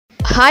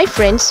Hi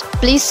friends,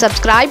 please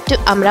subscribe to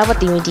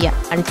Amaravathi Media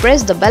and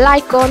press the bell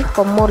icon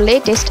for more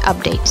latest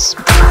updates.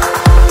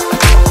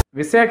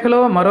 విశాఖలో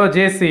మరో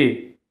జేసీ.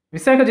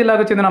 విశాఖ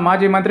జిల్లాకు చెందిన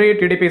మాజీ మంత్రి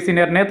టీడీపీ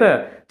సీనియర్ నేత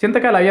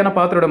చింతకాయల అయ్యన్న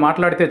పాత్రుడు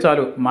మాట్లాడితే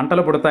చాలు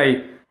మంటలు పుడతాయి.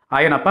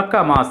 ఆయన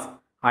పక్కా మాస్.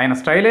 ఆయన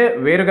స్టైలే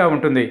వేరుగా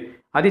ఉంటుంది.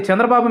 అది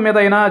చంద్రబాబు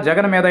మీదైనా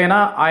జగన్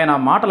మీదైనా ఆయన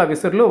మాటల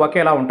విసురులు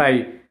ఒకేలా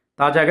ఉంటాయి.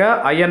 తాజాగా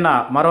అయ్యన్న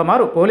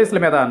మరోమారు పోలీసుల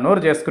మీద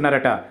నోరు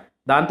చేసుకున్నారట.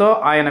 దాంతో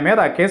ఆయన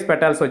మీద కేసు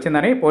పెట్టాల్సి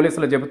వచ్చిందని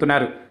పోలీసులు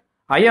చెబుతున్నారు.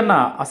 అయ్యన్న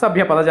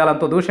అసభ్య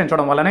పదజాలంతో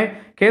దూషించడం వల్లనే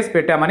కేసు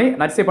పెట్టామని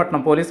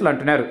నర్సీపట్నం పోలీసులు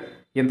అంటున్నారు.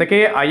 ఇంతకీ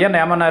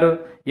అయ్యన్న ఏమన్నారు,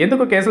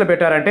 ఎందుకు కేసులు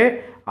పెట్టారంటే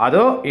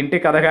అదో ఇంటి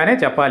కథగానే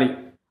చెప్పాలి.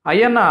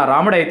 అయ్యన్న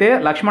రాముడైతే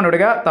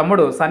లక్ష్మణుడిగా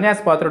తమ్ముడు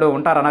సన్యాసిపాత్రుడు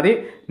ఉంటారన్నది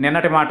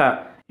నిన్నటి మాట.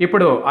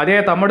 ఇప్పుడు అదే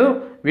తమ్ముడు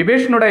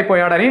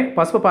విభీషణుడైపోయాడని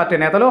పసుపు పార్టీ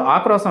నేతలు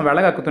ఆక్రోశం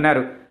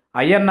వెళ్లగక్కుతున్నారు.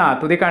 అయ్యన్న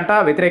తుదికంట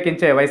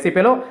వ్యతిరేకించే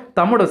వైసీపీలో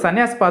తమ్ముడు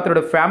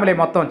సన్యాసిపాత్రుడు ఫ్యామిలీ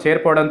మొత్తం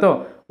చేరిపోవడంతో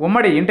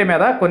ఉమ్మడి ఇంటి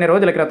మీద కొన్ని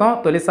రోజుల క్రితం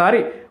తొలిసారి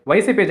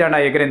వైసీపీ జెండా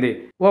ఎగిరింది.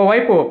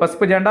 ఓవైపు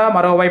పసుపు జెండా,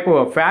 మరోవైపు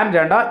ఫ్యాన్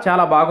జెండా.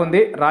 చాలా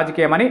బాగుంది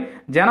రాజకీయమని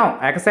జనం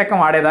ఎకసెక్కం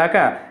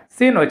ఆడేదాకా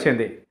సీన్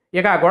వచ్చింది.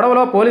 ఇక ఆ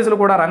గొడవలో పోలీసులు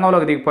కూడా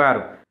రంగంలోకి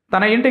దిగిపోయారు.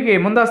 తన ఇంటికి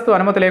ముందస్తు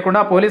అనుమతి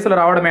లేకుండా పోలీసులు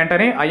రావడం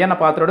ఏంటని అయ్యన్న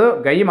పాత్రుడు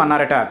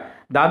గయ్యమన్నారట.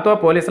 దాంతో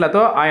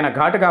పోలీసులతో ఆయన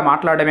ఘాటుగా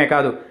మాట్లాడమే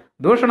కాదు,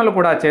 దూషణలు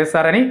కూడా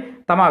చేశారని,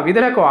 తమ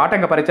విధులకు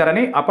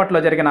ఆటంకపరిచారని అప్పట్లో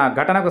జరిగిన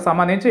ఘటనకు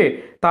సంబంధించి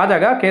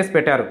తాజాగా కేసు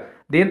పెట్టారు.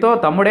 దీంతో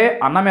తమ్ముడే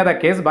అన్న మీద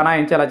కేసు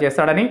బనాయించేలా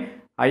చేశాడని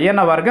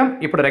అయ్యన్న వర్గం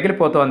ఇప్పుడు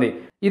రగిలిపోతోంది.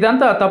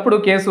 ఇదంతా తప్పుడు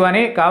కేసు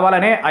అని,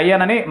 కావాలనే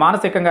అయ్యన్నని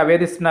మానసికంగా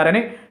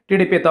వేధిస్తున్నారని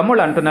టీడీపీ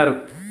తమ్ముళ్ళు అంటున్నారు.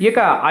 ఇక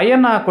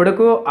అయ్యన్న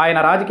కొడుకు, ఆయన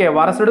రాజకీయ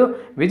వారసుడు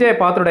విజయ్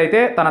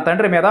పాత్రుడైతే తన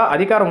తండ్రి మీద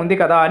అధికారం ఉంది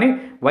కదా అని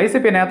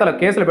వైసీపీ నేతలు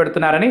కేసులు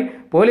పెడుతున్నారని,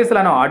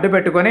 పోలీసులను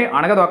అడ్డుపెట్టుకుని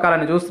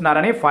అణగదొక్కాలని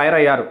చూస్తున్నారని ఫైర్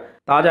అయ్యారు.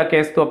 తాజా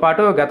కేసుతో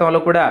పాటు గతంలో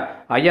కూడా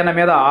అయ్యన్న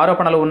మీద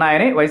ఆరోపణలు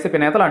ఉన్నాయని వైసీపీ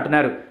నేతలు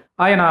అంటున్నారు.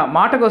 ఆయన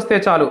మాటకొస్తే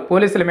చాలు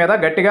పోలీసుల మీద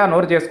గట్టిగా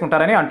నోరు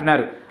చేసుకుంటారని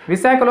అంటున్నారు.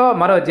 విశాఖలో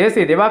మరో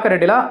జేసీ దివాకర్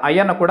రెడ్డిలా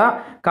అయ్యన్న కూడా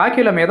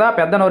కాకీల మీద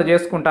పెద్ద నోరు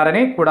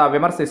చేసుకుంటారని కూడా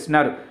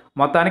విమర్శిస్తున్నారు.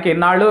 మొత్తానికి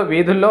ఇన్నాళ్లు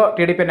వీధుల్లో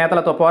టీడీపీ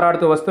నేతలతో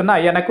పోరాడుతూ వస్తున్న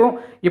అయ్యన్నకు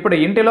ఇప్పుడు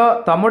ఇంటిలో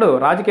తమ్ముడు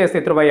రాజకీయ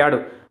శత్రువయ్యాడు.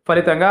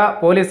 ఫలితంగా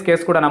పోలీస్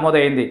కేసు కూడా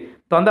నమోదైంది.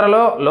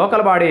 తొందరలో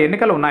లోకల్ బాడీ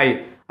ఎన్నికలు ఉన్నాయి.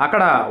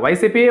 అక్కడ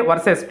వైసీపీ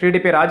వర్సెస్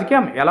టీడీపీ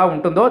రాజకీయం ఎలా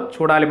ఉంటుందో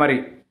చూడాలి మరి.